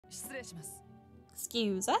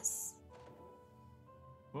Excuse us.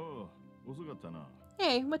 おう、遅かったな。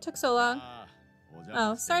 Hey, what took so long?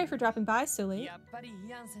 Oh, sorry for dropping by so late.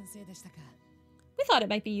 We thought it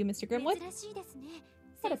might be you, Mr. Grimwood.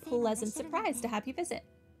 What a pleasant surprise to have you visit.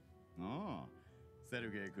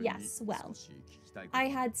 Yes, well, I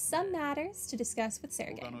had some matters to discuss with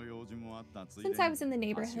Sergei. Since I was in the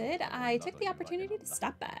neighborhood, I took the opportunity to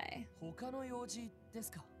stop by.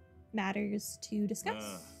 Matters to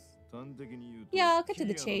discuss? Yeah, I'll cut to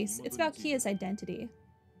the chase. It's about Kia's identity.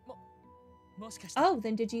 Oh,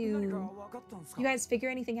 then did you guys figure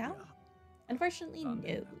anything out? Unfortunately, no.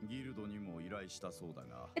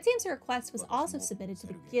 It seems a request was also submitted to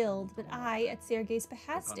the guild, but I, at Sergei's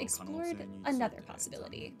behest, explored another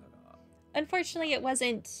possibility. Unfortunately, it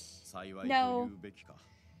wasn't... No.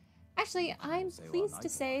 Actually, I'm pleased to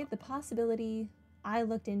say the possibility I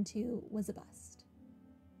looked into was a bust.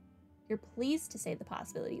 You're pleased to say the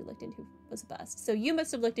possibility you looked into was a bust. So you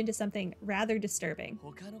must have looked into something rather disturbing.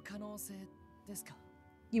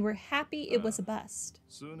 You were happy it was a bust.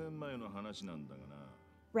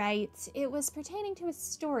 Right, it was pertaining to a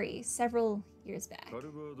story several years back.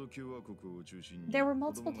 There were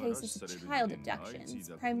multiple cases of child abductions,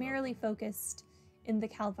 primarily focused in the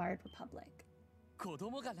Calvard Republic.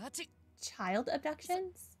 Child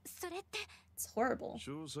abductions? It's horrible.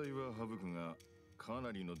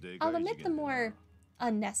 I'll omit the more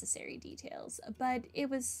unnecessary details, but it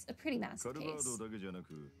was a pretty massive case.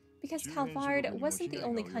 Because Calvard wasn't the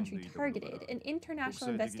only country targeted, an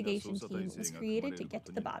international investigation team was created to get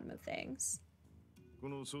to the bottom of things.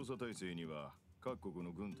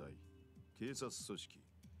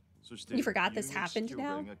 You forgot this happened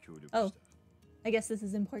now? Oh, I guess this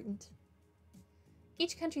is important.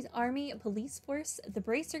 Each country's army, police force, the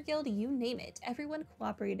Bracer Guild, you name it, everyone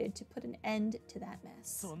cooperated to put an end to that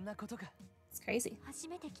mess. It's crazy.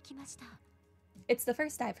 It's the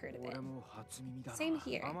first I've heard of it. Same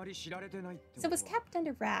here. So it was kept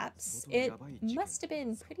under wraps. It must have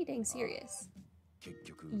been pretty dang serious.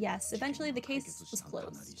 Yes, eventually the case was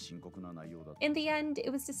closed. In the end,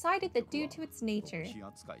 it was decided that due to its nature,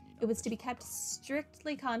 it was to be kept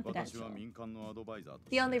strictly confidential.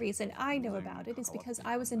 The only reason I know about it is because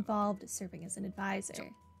I was involved serving as an advisor.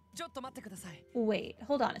 Wait,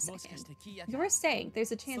 hold on a second. You're saying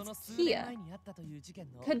there's a chance Kia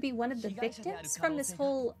could be one of the victims from this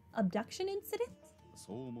whole abduction incident?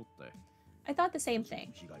 I thought the same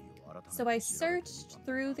thing. So I searched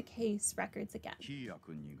through the case records again.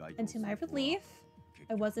 And to my relief,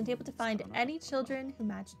 I wasn't able to find any children who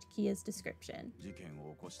matched Kia's description.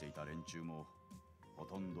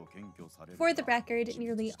 For the record,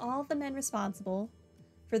 nearly all the men responsible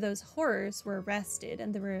for those horrors were arrested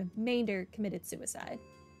and the remainder committed suicide.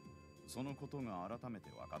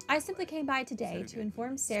 I simply came by today to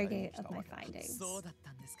inform Sergei of my findings.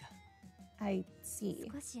 I see.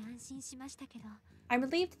 I'm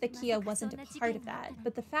relieved that Kia wasn't a part of that,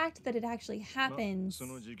 but the fact that it actually happened,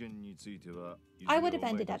 I would have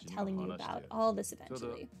ended up telling you about all this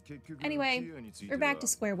eventually. Anyway, we're back to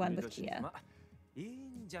square one with Kia.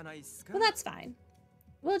 Well, that's fine.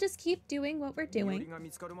 We'll just keep doing what we're doing.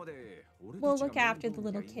 We'll look after the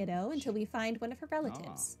little kiddo until we find one of her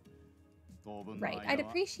relatives. Right, I'd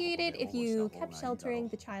appreciate it if you kept sheltering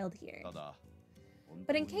the child here.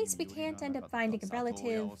 But in case we can't end up finding a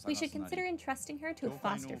relative, we should consider entrusting her to a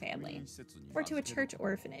foster family, or to a church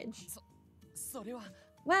orphanage.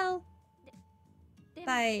 Well,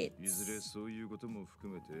 but...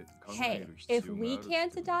 Hey, if we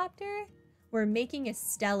can't adopt her, we're making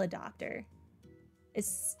Estelle adopt her.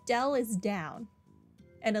 Estelle is down.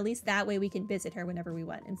 And at least that way we can visit her whenever we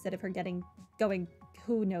want, instead of her going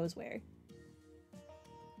who knows where.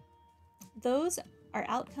 Those are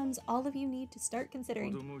outcomes all of you need to start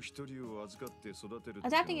considering.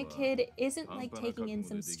 Adopting a kid isn't like taking in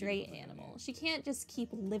some stray animal. She can't just keep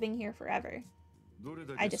living here forever.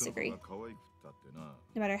 I disagree. No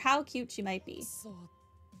matter how cute she might be.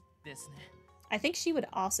 I think she would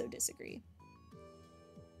also disagree.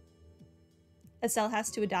 Estelle has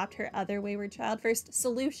to adopt her other wayward child first.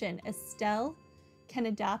 Solution: Estelle can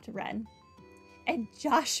adopt Ren. And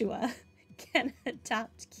Joshua can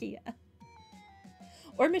adopt Kia.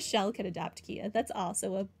 Or Michelle could adopt Kia. That's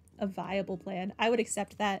also a viable plan. I would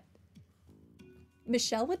accept that.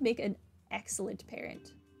 Michelle would make an excellent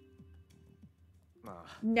parent.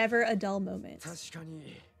 Never a dull moment.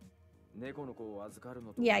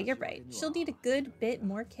 Yeah, you're right. She'll need a good bit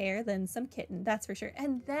more care than some kitten, that's for sure.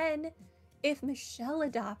 And then, if Michelle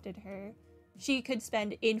adopted her, she could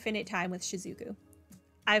spend infinite time with Shizuku.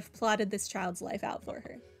 I've plotted this child's life out for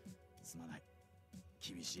her.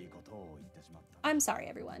 I'm sorry,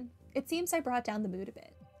 everyone. It seems I brought down the mood a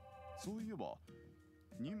bit.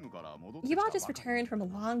 You all just returned from a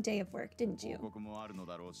long day of work, didn't you?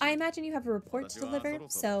 I imagine you have a report to deliver,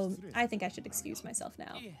 so I think I should excuse myself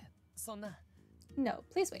now. No,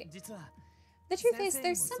 please wait. The truth is,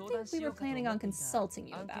 there's something we were planning on consulting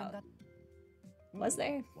you about. Was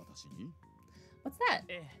there? What's that?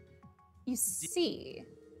 You see,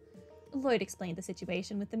 Lloyd explained the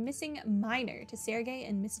situation with the missing minor to Sergei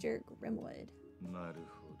and Mr. Grimwood.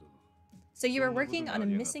 So you were working on a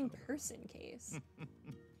missing person case.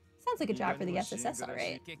 Sounds like a job for the SSS, all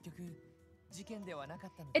right.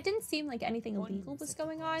 It didn't seem like anything illegal was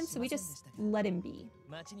going on, so we just let him be.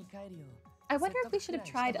 I wonder if we should have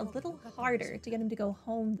tried a little harder to get him to go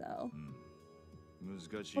home, though.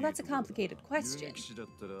 Well, that's a complicated question.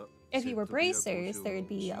 If he were bracers, there'd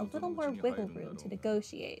be a little more wiggle room to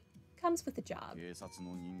negotiate. Comes with the job.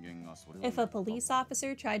 If a police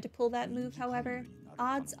officer tried to pull that move, however,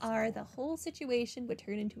 odds are the whole situation would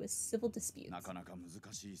turn into a civil dispute.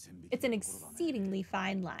 It's an exceedingly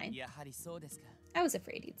fine line. I was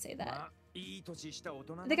afraid he'd say that.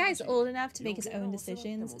 The guy's old enough to make his own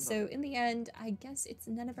decisions, so in the end, I guess it's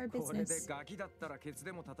none of our business.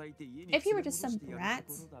 If he were just some brat,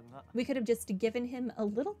 we could have just given him a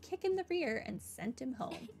little kick in the rear and sent him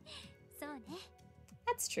home.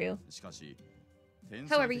 That's true.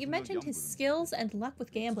 However, you mentioned his skills and luck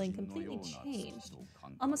with gambling completely changed,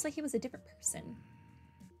 almost like he was a different person.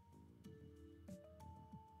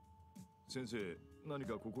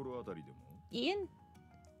 Ian?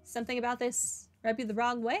 Something about this rub you the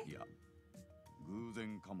wrong way?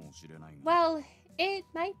 Well, it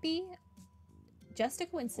might be just a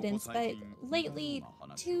coincidence, but lately,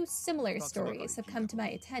 two similar stories have come to my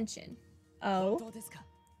attention. Oh?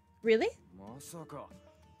 Really?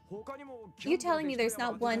 You telling me there's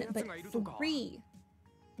not one, but three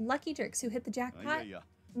lucky jerks who hit the jackpot?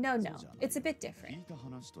 No, it's a bit different.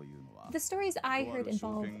 The stories I heard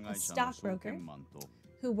involve a stockbroker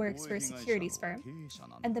who works for a securities firm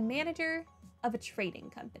and the manager of a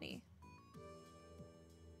trading company.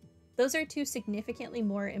 Those are two significantly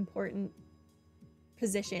more important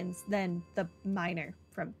positions than the miner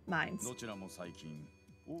from mines.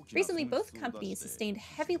 Recently, both companies sustained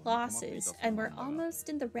heavy losses and were almost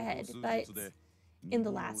in the red, but in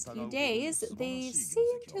the last few days, they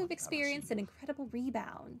seem to have experienced an incredible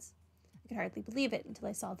rebound. I could hardly believe it until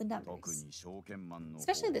I saw the numbers.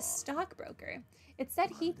 Especially this stockbroker. It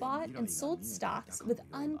said he bought and sold stocks with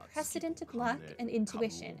unprecedented luck and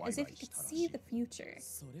intuition, as if he could see the future.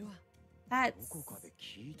 That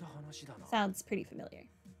sounds pretty familiar.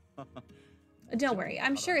 Don't worry,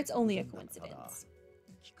 I'm sure it's only a coincidence.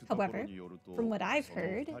 However, from what I've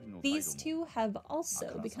heard, these two have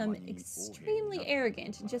also become extremely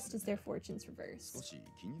arrogant just as their fortunes reversed.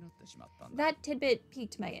 That tidbit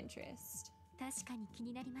piqued my interest.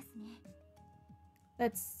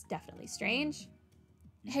 That's definitely strange.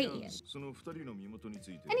 Hey Ian,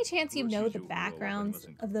 any chance you know the backgrounds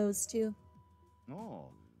of those two?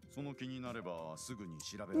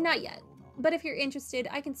 Not yet, but if you're interested,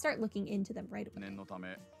 I can start looking into them right away.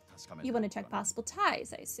 You want to check possible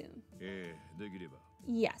ties, I assume?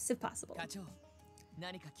 Yes, if possible.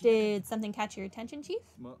 Did something catch your attention, Chief?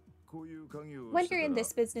 When you're in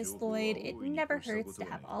this business, Lloyd, it never hurts to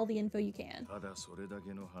have all the info you can.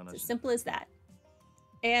 It's as simple as that.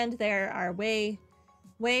 And there are way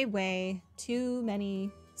too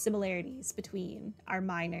many similarities between our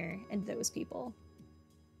miner and those people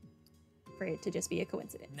for it to just be a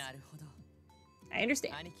coincidence. I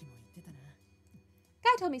understand. Guy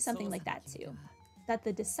told me something like that too. That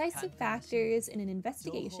the decisive factors in an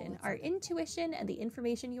investigation are intuition and the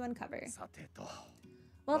information you uncover.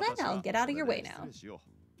 Well then, I'll get out of your way now.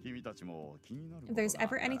 If there's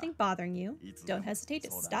ever anything bothering you, don't hesitate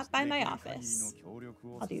to stop by my office.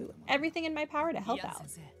 I'll do everything in my power to help out.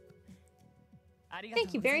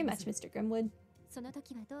 Thank you very much, Mr. Grimwood.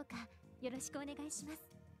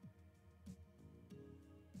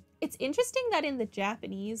 It's interesting that in the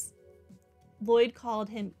Japanese, Lloyd called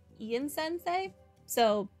him Ian Sensei,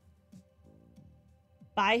 so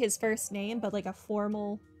by his first name, but like a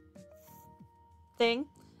formal thing.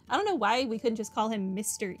 I don't know why we couldn't just call him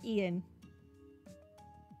Mr. Ian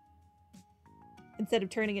instead of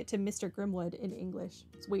turning it to Mr. Grimwood in English.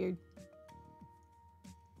 It's weird.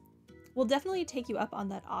 We'll definitely take you up on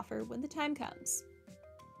that offer when the time comes.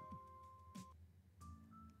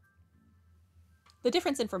 The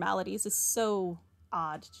difference in formalities is so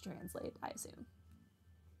odd to translate, I assume.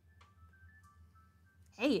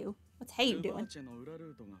 Hey you. What's hey you doing?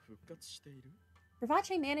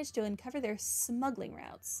 Rivace managed to uncover their smuggling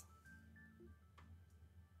routes.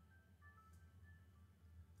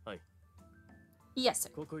 Yes, sir.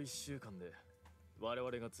 3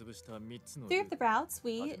 of the routes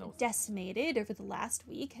we decimated over the last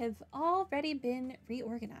week have already been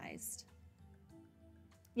reorganized.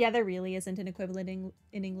 Yeah, there really isn't an equivalent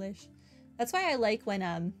in English. That's why I like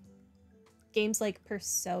when games like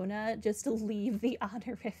Persona just leave the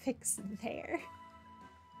honorifics there.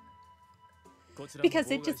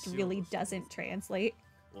 Because it just really doesn't translate.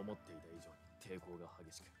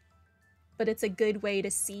 But it's a good way to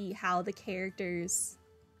see how the characters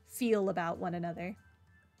feel about one another.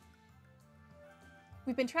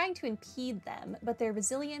 We've been trying to impede them, but their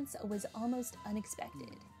resilience was almost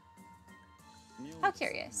unexpected. How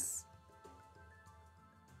curious.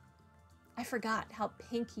 I forgot how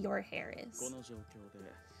pink your hair is.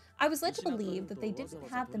 I was led to believe that they didn't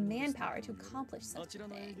have the manpower to accomplish such a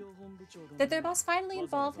thing. Did their boss finally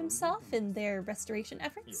involve himself in their restoration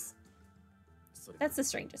efforts? That's the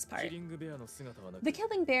strangest part. The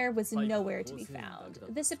killing bear was nowhere to be found.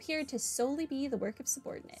 This appeared to solely be the work of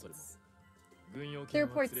subordinates. The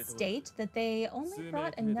reports state that they only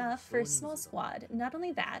brought enough for a small squad. Not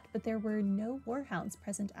only that, but there were no warhounds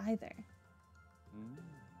present either.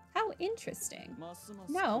 How interesting.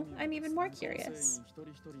 No, I'm even more curious.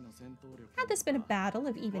 Had this been a battle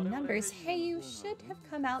of even numbers, Heiyu should have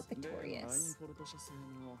come out victorious.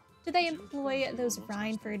 Did they employ those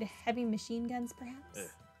Rhineford heavy machine guns,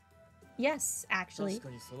 perhaps? Yes, actually.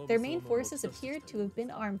 Their main forces appeared to have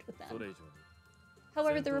been armed with them.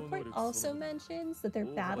 However, the report also mentions that their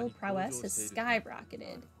battle prowess has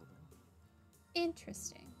skyrocketed.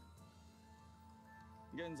 Interesting.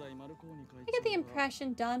 I get the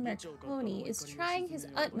impression Don Marconi is trying his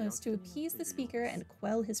utmost to appease the speaker and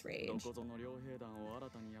quell his rage.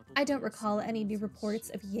 I don't recall any new reports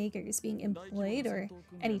of Jaegers being employed or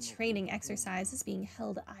any training exercises being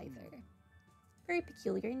held either. Very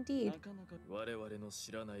peculiar indeed.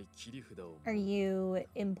 Are you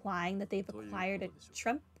implying that they've acquired a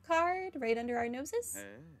trump card right under our noses?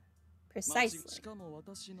 Precisely.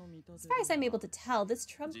 As far as I'm able to tell, this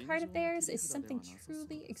trump card of theirs is something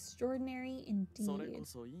truly extraordinary indeed.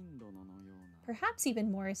 Perhaps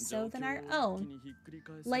even more so than our own.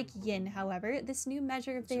 Like Yin, however, this new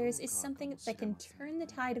measure of theirs is something that can turn the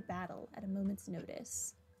tide of battle at a moment's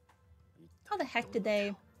notice. How the heck did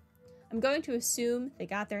they... I'm going to assume they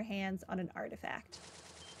got their hands on an artifact.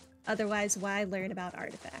 Otherwise, why learn about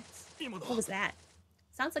artifacts? What was that?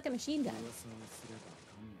 Sounds like a machine gun.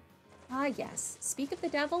 Ah yes, speak of the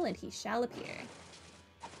devil and he shall appear.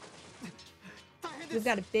 We've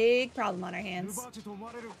got a big problem on our hands.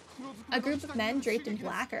 A group of men draped in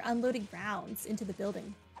black are unloading rounds into the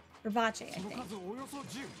building. Rivace, I think.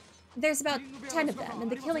 There's about 10 of them,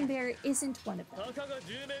 and the killing bear isn't one of them.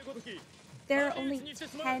 There are only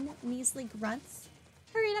 10 measly grunts.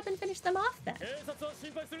 Hurry up and finish them off, then.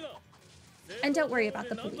 And don't worry about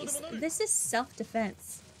the police. This is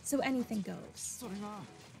self-defense, so anything goes.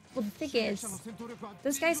 Well, the thing is,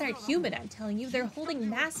 those guys aren't human, I'm telling you. They're holding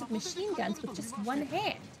massive machine guns with just one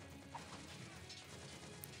hand.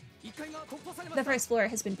 The first floor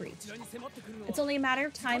has been breached. It's only a matter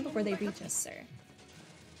of time before they reach us, sir.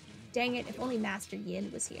 Dang it, if only Master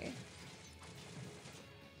Yin was here.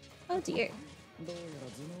 Oh dear.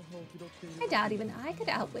 I doubt even I could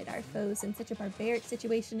outwit our foes in such a barbaric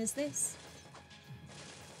situation as this.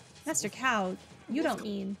 Master Cow, you don't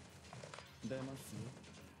mean...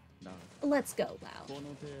 Let's go, Lao.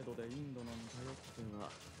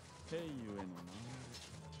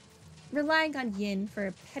 Relying on Yin for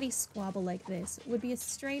a petty squabble like this would be a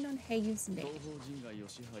strain on Heiyu's name.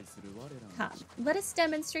 Come, let us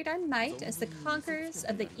demonstrate our might as the conquerors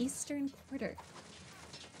of the Eastern Quarter.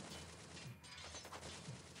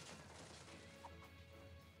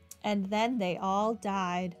 And then they all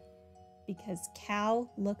died, because Cow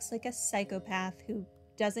looks like a psychopath who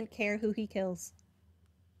doesn't care who he kills.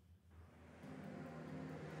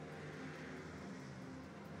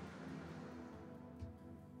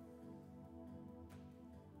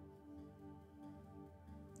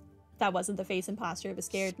 That wasn't the face and posture of a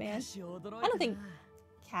scared man. I don't think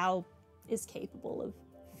Cow is capable of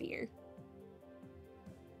fear.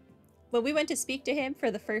 When we went to speak to him for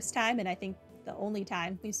the first time, and I think the only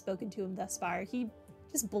time we've spoken to him thus far, he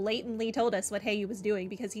just blatantly told us what Heiyu was doing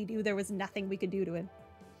because he knew there was nothing we could do to him.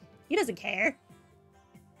 He doesn't care.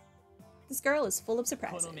 This girl is full of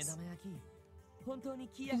surprises.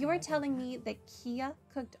 You're telling me that Kia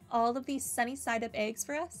cooked all of these sunny side-up eggs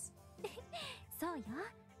for us?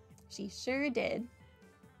 She sure did.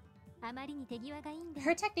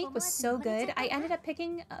 Her technique was so good, I ended up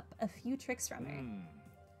picking up a few tricks from her.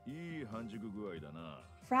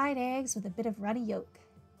 Fried eggs with a bit of runny yolk.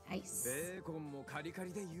 Nice.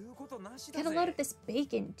 Get a load of this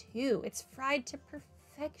bacon too. It's fried to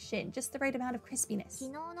perfection, just the right amount of crispiness.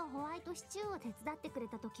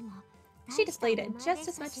 She displayed just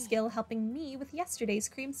as much skill helping me with yesterday's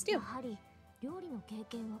cream stew.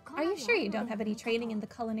 Are you sure you don't have any training in the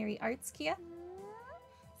culinary arts, Kia?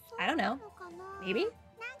 I don't know. Maybe?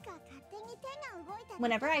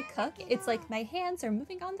 Whenever I cook, it's like my hands are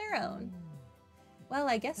moving on their own. Well,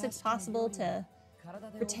 I guess it's possible to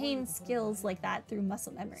retain skills like that through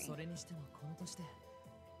muscle memory.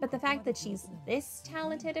 But the fact that she's this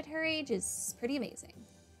talented at her age is pretty amazing.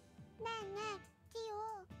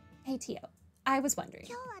 Hey, Tio, I was wondering,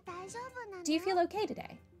 do you feel okay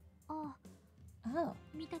today? Oh.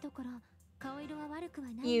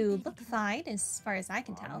 You look fine as far as I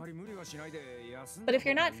can tell. But if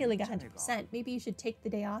you're not feeling 100%, maybe you should take the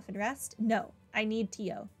day off and rest? No, I need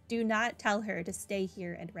Tio. Do not tell her to stay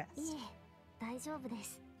here and rest.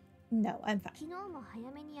 No, I'm fine.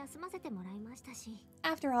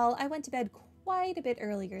 After all, I went to bed quite a bit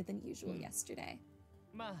earlier than usual yesterday.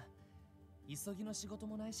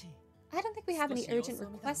 I don't think we have any urgent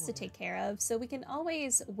requests to take care of, so we can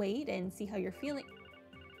always wait and see how you're feeling.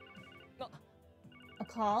 A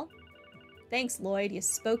call? Thanks, Lloyd. You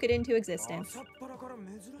spoke it into existence.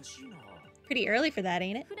 Pretty early for that,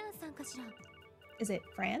 ain't it? Is it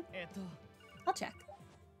Fran? I'll check.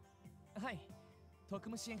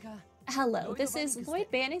 Hello, this is Lloyd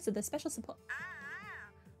Bannings of the Special Support.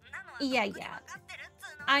 Yeah.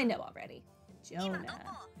 I know already. Jonah.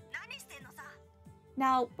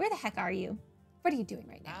 Now, where the heck are you? What are you doing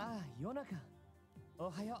right now?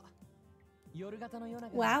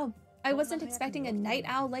 Wow, I wasn't expecting a night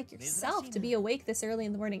owl like yourself to be awake this early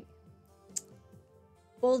in the morning.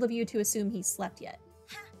 Bold of you to assume he slept yet.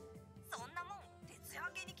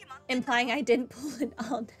 Implying I didn't pull an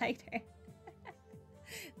all-nighter.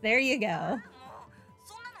 There you go.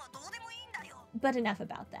 But enough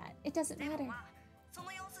about that. It doesn't matter.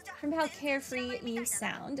 From how carefree you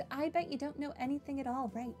sound, I bet you don't know anything at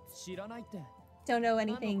all, right? Don't know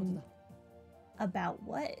anything about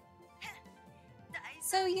what?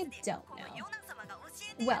 So you don't know.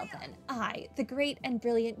 Well then, I, the great and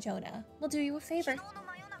brilliant Jonah, will do you a favor.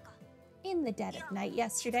 In the dead of night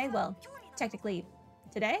yesterday, well, technically,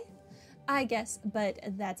 today? I guess, but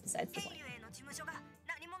that's besides the point.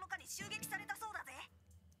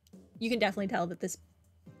 You can definitely tell that this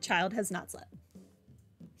child has not slept.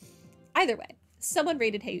 Either way, someone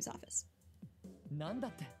raided Heiyu's office.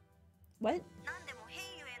 What?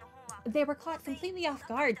 They were caught completely off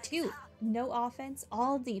guard, too. No offense,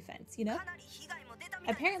 all defense, you know?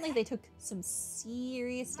 Apparently they took some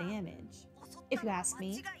serious damage. If you ask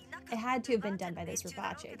me, it had to have been done by those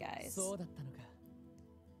Rabache guys.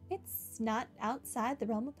 It's not outside the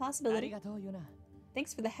realm of possibility.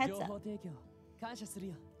 Thanks for the heads up.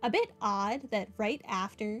 A bit odd that right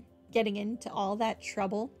after getting into all that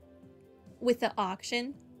trouble with the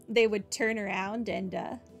auction, they would turn around and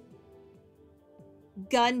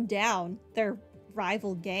gun down their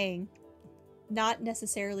rival gang. Not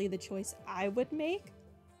necessarily the choice I would make,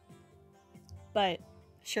 but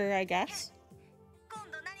sure, I guess.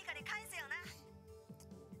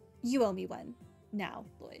 You owe me one now,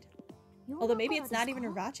 Lloyd. Although maybe it's not even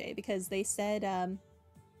Rabache because they said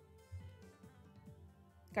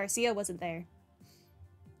Garcia wasn't there.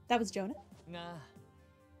 That was Jonah?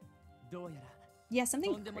 Yeah,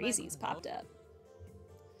 something crazy's popped up.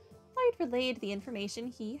 Lloyd relayed the information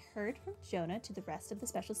he heard from Jonah to the rest of the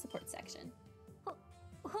special support section.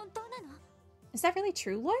 Is that really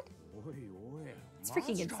true, Lloyd? It's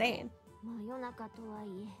freaking insane.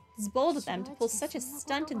 It's bold of them to pull such a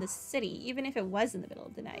stunt in the city, even if it was in the middle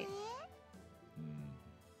of the night.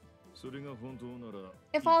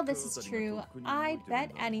 If all this is true, I'd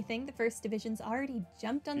bet anything the First Division's already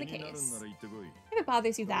jumped on the case. If it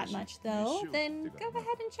bothers you that much, though, then go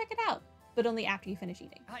ahead and check it out. But only after you finish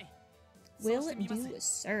eating. Will do,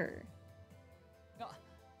 sir.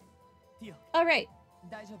 Alright.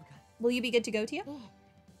 Will you be good to go, Tio?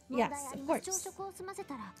 Yes, of course.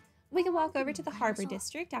 We can walk over to the Harbor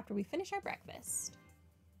District after we finish our breakfast.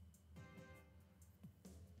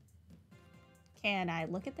 Can I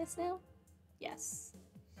look at this now? Yes.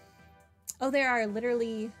 Oh, there are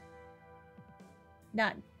literally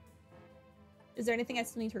none. Is there anything I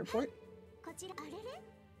still need to report?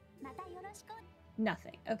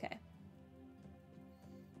 Nothing. Okay.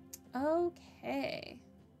 Okay.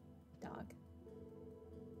 Dog.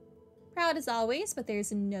 Proud as always, but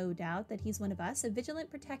there's no doubt that he's one of us, a vigilant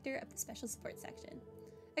protector of the special support section.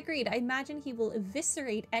 Agreed. I imagine he will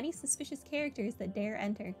eviscerate any suspicious characters that dare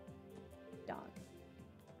enter. Dog.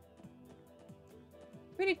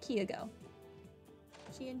 Where did Kia go?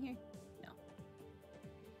 Is she in here? No.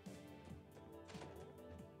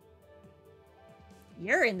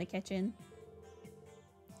 You're in the kitchen.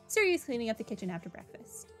 Suri's cleaning up the kitchen after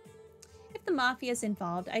breakfast. If the Mafia's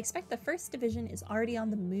involved, I expect the 1st Division is already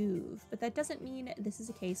on the move, but that doesn't mean this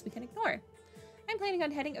is a case we can ignore. I'm planning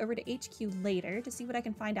on heading over to HQ later to see what I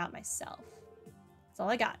can find out myself. That's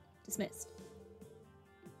all I got. Dismissed.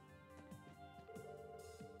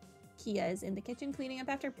 Kia is in the kitchen cleaning up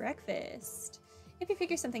after breakfast. If you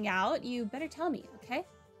figure something out, you better tell me, okay?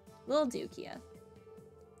 Will do, Kia.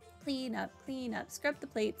 Clean up, scrub the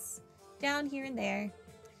plates, down here and there.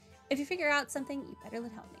 If you figure out something, you better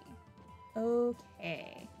help me.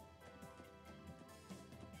 Okay.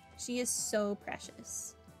 She is so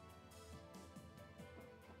precious.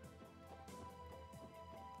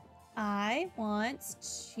 I want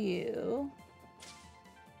to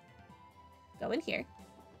go in here.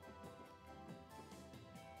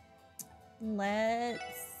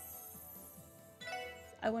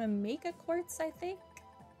 I want to make a quartz, I think.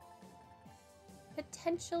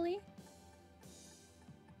 Potentially.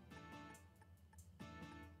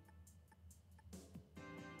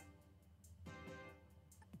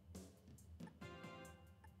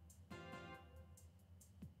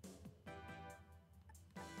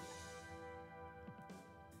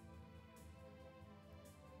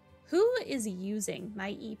 Who is using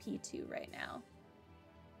my EP2 right now?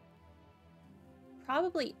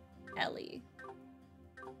 Probably Ellie.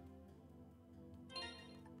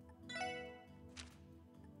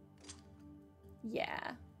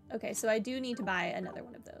 Yeah. Okay, so I do need to buy another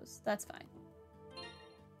one of those. That's fine.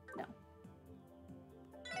 No.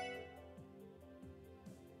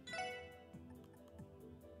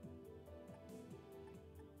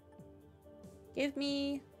 Give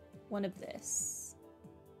me one of this.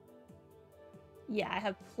 Yeah, I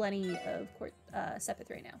have plenty of Sepith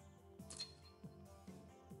right now.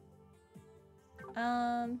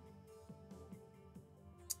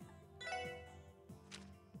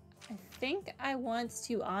 I think I want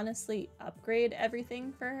to honestly upgrade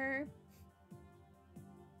everything for her.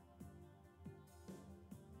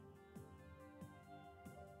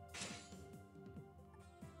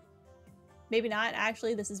 Maybe not,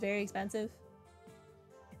 actually, this is very expensive.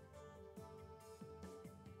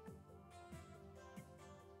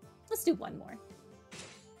 Let's do one more.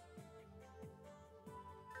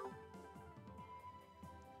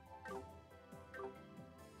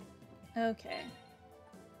 Okay.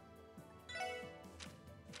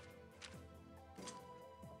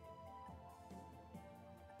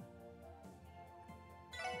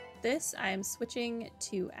 This, I am switching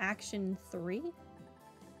to action 3.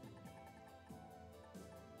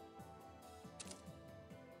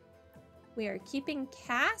 We are keeping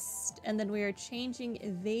cast, and then we are changing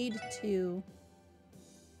evade to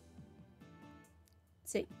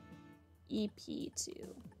EP2.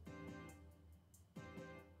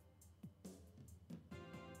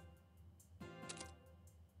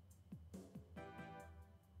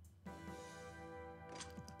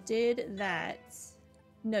 Did that.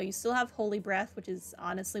 No, you still have Holy Breath, which is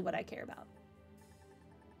honestly what I care about.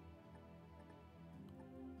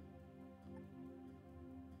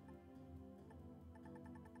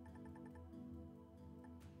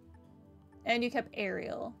 And you kept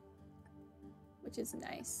Aerial, which is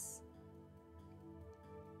nice.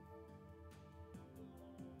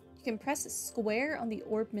 You can press a square on the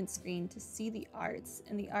orbment screen to see the arts,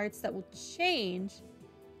 and the arts that will change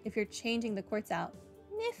if you're changing the quartz out.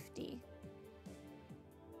 Nifty.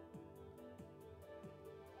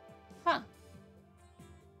 Huh.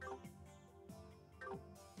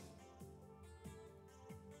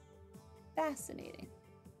 Fascinating.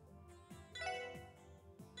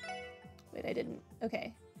 Wait, I didn't.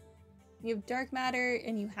 Okay. You have Dark Matter,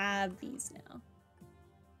 and you have these now.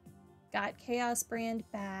 Got Chaos Brand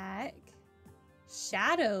back.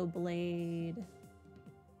 Shadow Blade.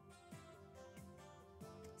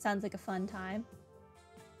 Sounds like a fun time.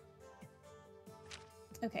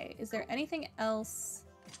 Okay, is there anything else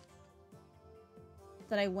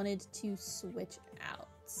that I wanted to switch out?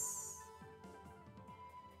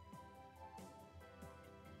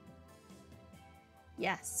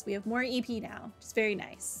 Yes, we have more EP now, which is very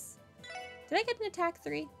nice. Did I get an attack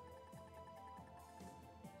 3?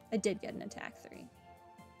 I did get an attack 3.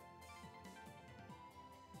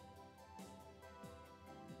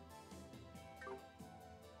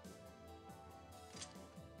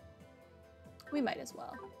 We might as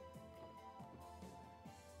well.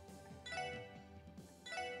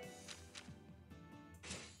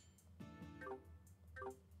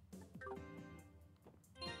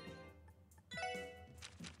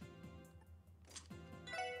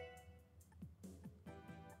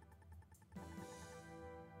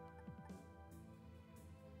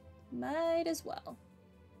 Might as well.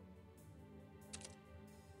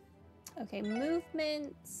 Okay,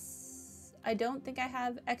 movements. I don't think I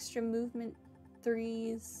have extra movement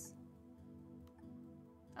 3s.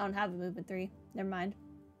 I don't have a movement 3. Never mind.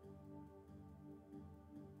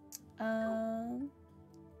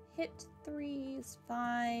 Hit 3 is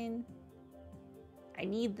fine. I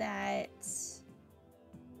need that.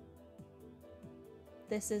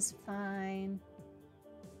 This is fine.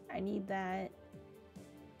 I need that.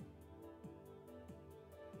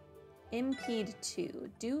 Impede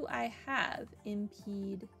 2. Do I have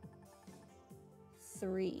impede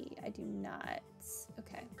 3? I do not.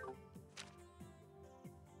 Okay.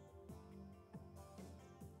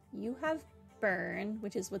 You have burn,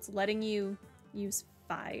 which is what's letting you use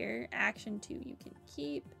fire. Action 2 you can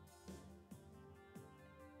keep.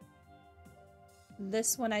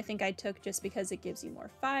 This one I think I took just because it gives you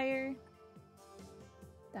more fire.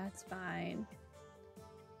 That's fine.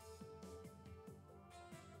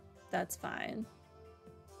 That's fine.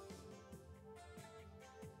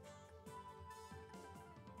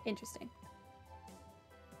 Interesting.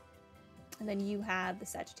 And then you have the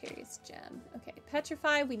Sagittarius gem. Okay,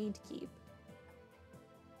 Petrify we need to keep.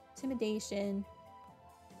 Intimidation.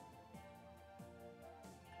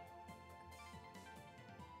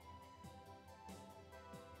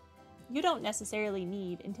 You don't necessarily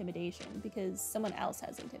need intimidation because someone else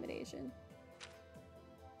has intimidation.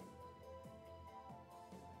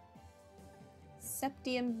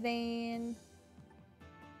 Septium Vein.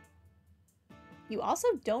 You also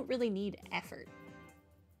don't really need effort.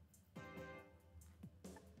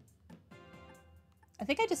 I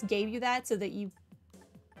think I just gave you that so that you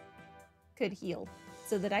could heal.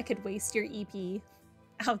 So that I could waste your EP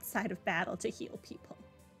outside of battle to heal people.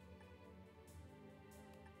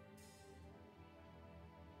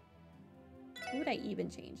 Who would I even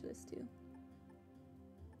change this to?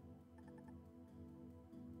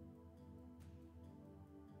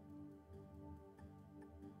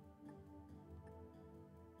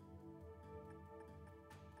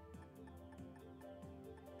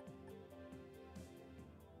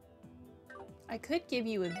 I could give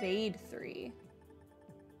you evade 3.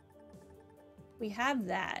 We have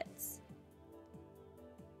that.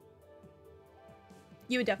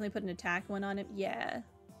 You would definitely put an attack 1 on it. Yeah.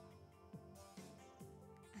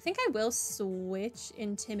 I think I will switch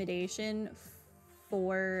intimidation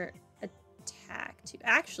for attack 2.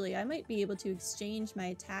 Actually, I might be able to exchange my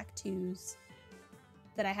attack 2s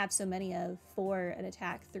that I have so many of for an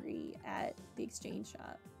attack 3 at the exchange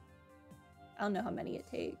shop. I don't know how many it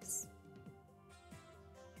takes.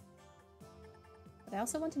 But I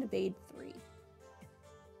also want an evade 3.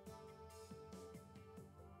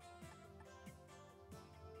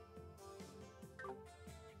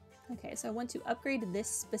 Okay, so I want to upgrade this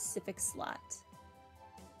specific slot.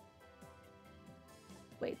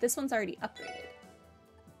 Wait, this one's already upgraded.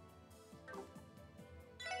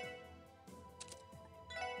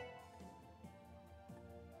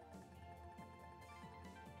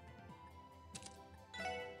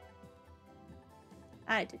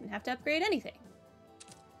 I didn't have to upgrade anything.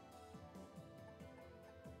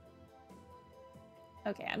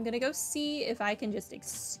 Okay, I'm gonna go see if I can just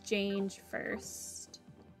exchange first.